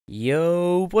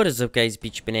Yo, what is up guys,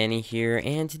 Beach Banana here,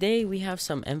 and today we have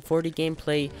some M40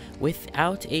 gameplay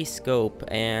without a scope.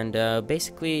 And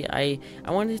basically I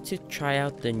wanted to try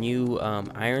out the new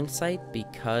iron sight,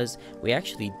 because we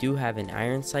actually do have an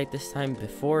iron sight this time.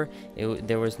 Before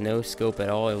there was no scope at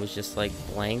all, it was just like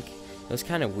blank. It was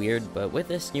kind of weird, but with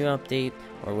this new update,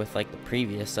 or with like the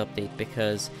previous update,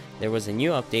 because there was a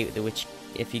new update which,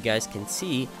 if you guys can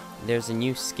see, there's a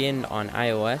new skin on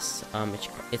iOS.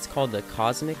 It's called the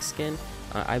Cosmic skin.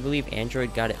 I believe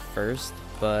Android got it first,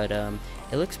 but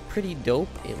it looks pretty dope.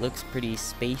 It looks pretty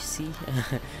spacey.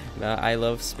 I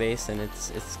love space, and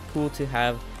it's cool to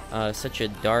have such a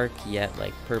dark yet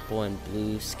like purple and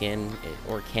blue skin,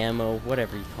 or camo,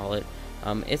 whatever you call it.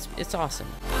 It's awesome.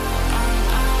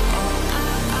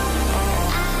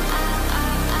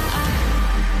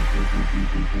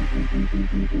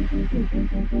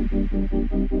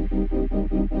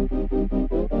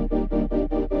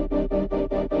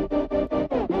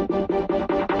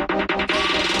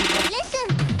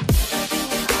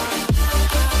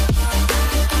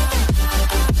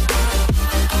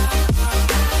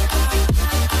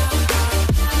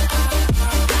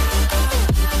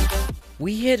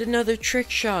 We hit another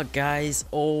trick shot, guys.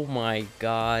 Oh my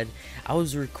god. I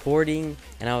was recording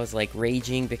and I was like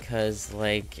raging because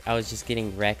like I was just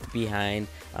getting wrecked behind.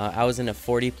 I was in a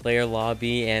 40-player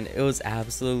lobby and it was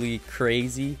absolutely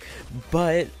crazy,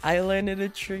 but I landed a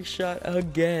trick shot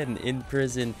again in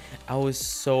prison. I was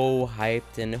so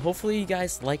hyped, and hopefully you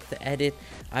guys like the edit.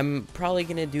 I'm probably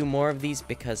gonna do more of these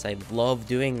because I love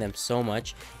doing them so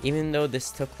much, even though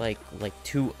this took like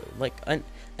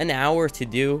an hour to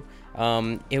do.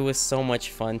 It was so much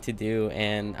fun to do,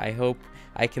 and I hope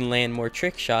I can land more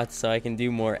trick shots so I can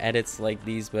do more edits like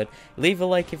these. But leave a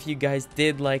like if you guys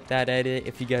did like that edit,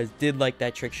 if you guys did like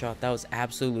that trick shot. That was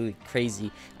absolutely crazy.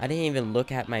 I didn't even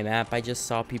look at my map. I just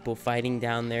saw people fighting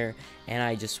down there and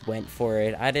I just went for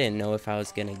it. I didn't know if I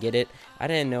was gonna get it. I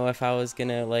didn't know if I was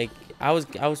gonna I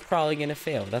was probably gonna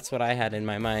fail. That's what I had in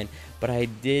my mind, but I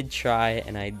did try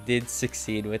and I did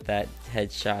succeed with that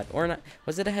headshot. Or not,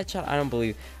 was it a headshot? I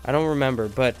don't remember,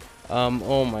 but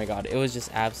oh my god, it was just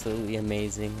absolutely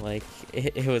amazing. Like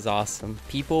it was awesome.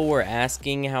 People were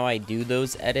asking how I do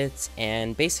those edits,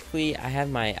 and basically I have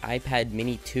my iPad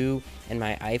mini 2 and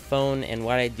my iPhone, and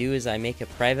what I do is I make a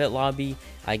private lobby.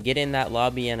 I get in that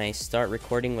lobby and I start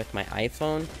recording with my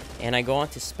iPhone, and I go on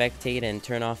to spectate and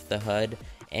turn off the HUD.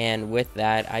 And with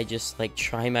that, I just like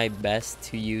try my best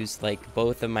to use like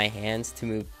both of my hands to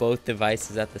move both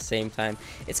devices at the same time.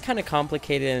 It's kind of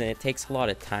complicated and it takes a lot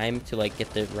of time to like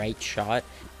get the right shot,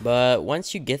 but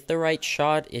once you get the right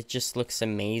shot, it just looks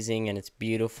amazing and it's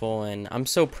beautiful, and I'm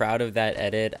so proud of that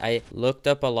edit. I looked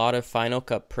up a lot of Final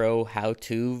Cut Pro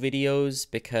how-to videos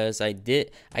because I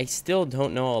still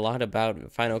don't know a lot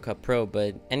about Final Cut Pro.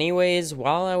 But anyways,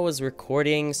 while I was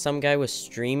recording, some guy was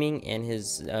streaming and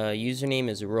his username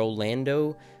is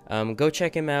Rolando. Go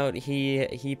check him out.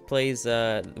 He plays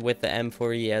with the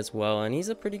M40 as well, and he's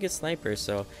a pretty good sniper,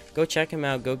 so go check him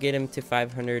out. Go get him to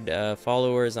 500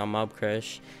 followers on Mob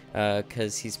Crush,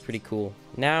 because he's pretty cool.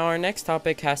 Now our next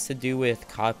topic has to do with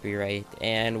copyright,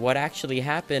 and what actually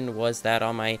happened was that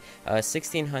on my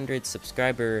 1600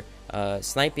 subscriber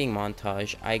sniping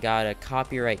montage, I got a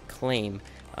copyright claim.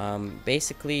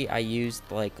 Basically I used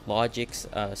like Logic's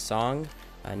song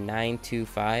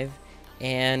 925,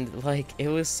 and like it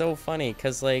was so funny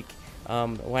because like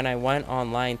when I went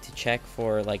online to check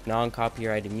for like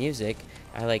non-copyrighted music,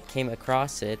 I like came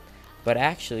across it, but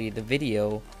actually the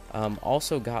video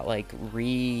also got like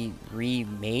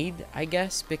remade, I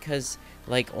guess, because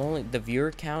like only the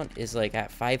viewer count is like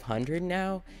at 500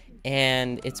 now,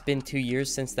 and it's been 2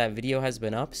 years since that video has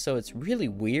been up. So it's really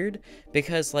weird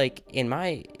because like in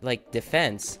my like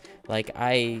defense, like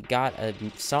I got a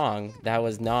song that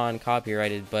was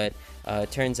non-copyrighted, but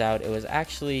turns out it was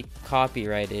actually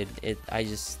copyrighted. I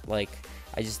just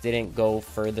didn't go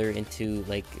further into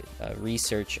like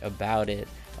research about it.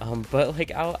 But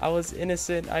like I was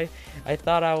innocent. I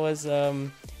thought I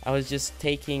was just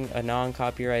taking a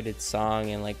non-copyrighted song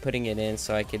and like putting it in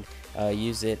so I could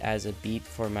use it as a beat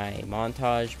for my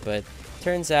montage, but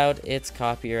turns out it's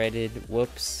copyrighted.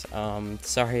 Whoops.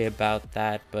 Sorry about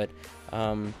that, but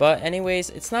anyways,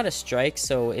 it's not a strike,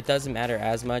 so it doesn't matter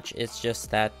as much. It's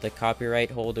just that the copyright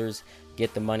holders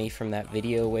get the money from that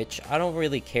video, which I don't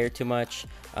really care too much.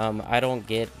 I don't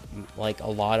get like a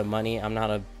lot of money. I'm not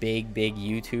a big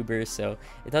YouTuber, so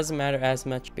it doesn't matter as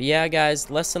much. But yeah guys,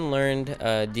 lesson learned.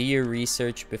 Do your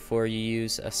research before you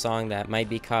use a song that might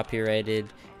be copyrighted,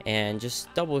 and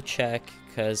just double check,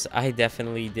 because I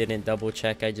definitely didn't double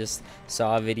check. I just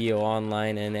saw a video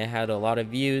online and it had a lot of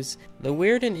views. The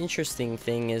weird and interesting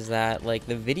thing is that like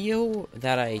the video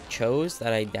that I chose,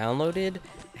 that I downloaded,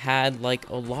 had like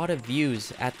a lot of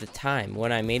views at the time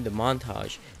when I made the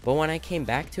montage, but when I came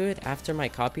back to it after my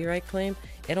copyright claim,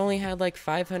 it only had like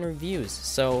 500 views.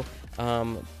 So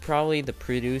probably the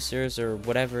producers or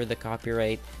whatever the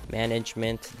copyright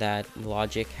management that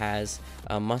Logic has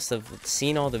must have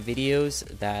seen all the videos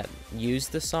that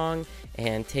used the song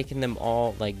and taken them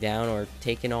all like down or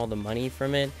taken all the money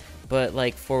from it. But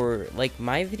like for like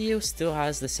my video still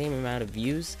has the same amount of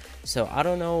views, so I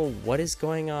don't know what is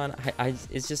going on.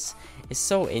 It's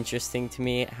so interesting to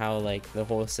me how like the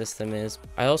whole system is.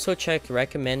 I also checked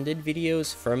recommended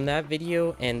videos from that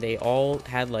video and they all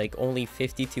had like only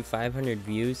 50 to 500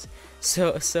 views,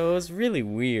 so it was really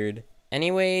weird.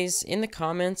 Anyways, in the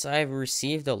comments, I've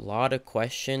received a lot of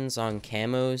questions on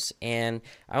camos, and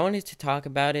I wanted to talk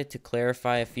about it to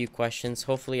clarify a few questions.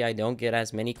 Hopefully, I don't get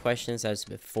as many questions as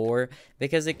before,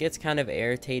 because it gets kind of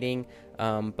irritating.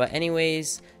 But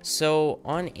anyways, so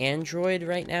on Android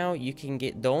right now, you can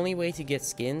get, the only way to get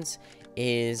skins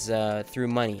is through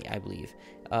money, I believe.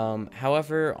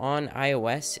 However, on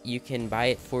iOS, you can buy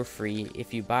it for free.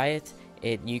 If you buy it,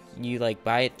 you like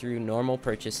buy it through normal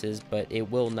purchases, but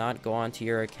it will not go onto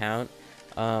your account.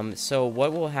 So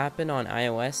what will happen on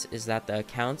iOS is that the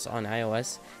accounts on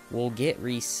iOS will get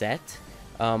reset,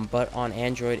 but on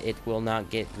Android it will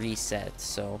not get reset.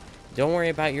 So don't worry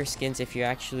about your skins. If you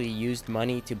actually used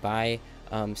money to buy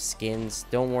skins,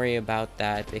 don't worry about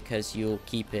that because you'll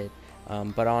keep it.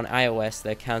 But on iOS,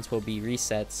 the accounts will be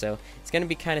reset, so it's gonna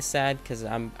be kind of sad because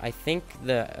I think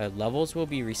the levels will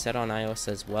be reset on iOS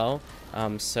as well.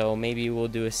 So maybe we'll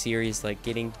do a series like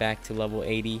getting back to level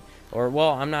 80, or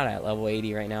well, I'm not at level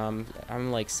 80 right now.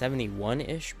 I'm like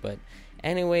 71-ish, but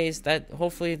anyways, that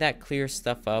hopefully that clears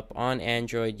stuff up. On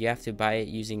Android, you have to buy it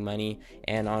using money,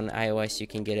 and on iOS, you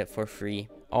can get it for free.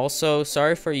 Also,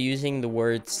 sorry for using the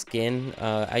word skin.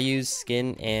 I use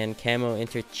skin and camo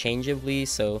interchangeably,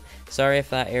 so sorry if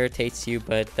that irritates you,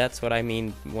 but that's what I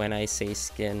mean when I say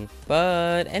skin.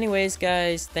 But anyways,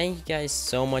 guys, thank you guys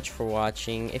so much for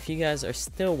watching. If you guys are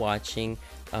still watching,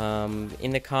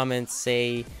 in the comments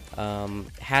say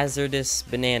hazardous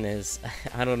bananas.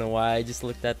 I don't know why, I just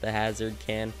looked at the hazard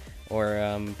can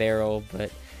or barrel,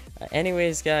 but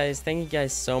anyways, guys, thank you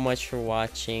guys so much for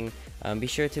watching. Be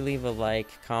sure to leave a like,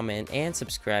 comment, and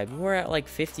subscribe. We're at like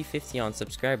 50-50 on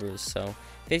subscribers, so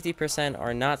 50%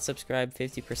 are not subscribed,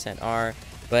 50% are.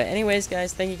 But anyways,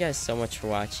 guys, thank you guys so much for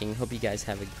watching. Hope you guys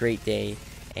have a great day,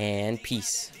 and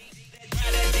peace.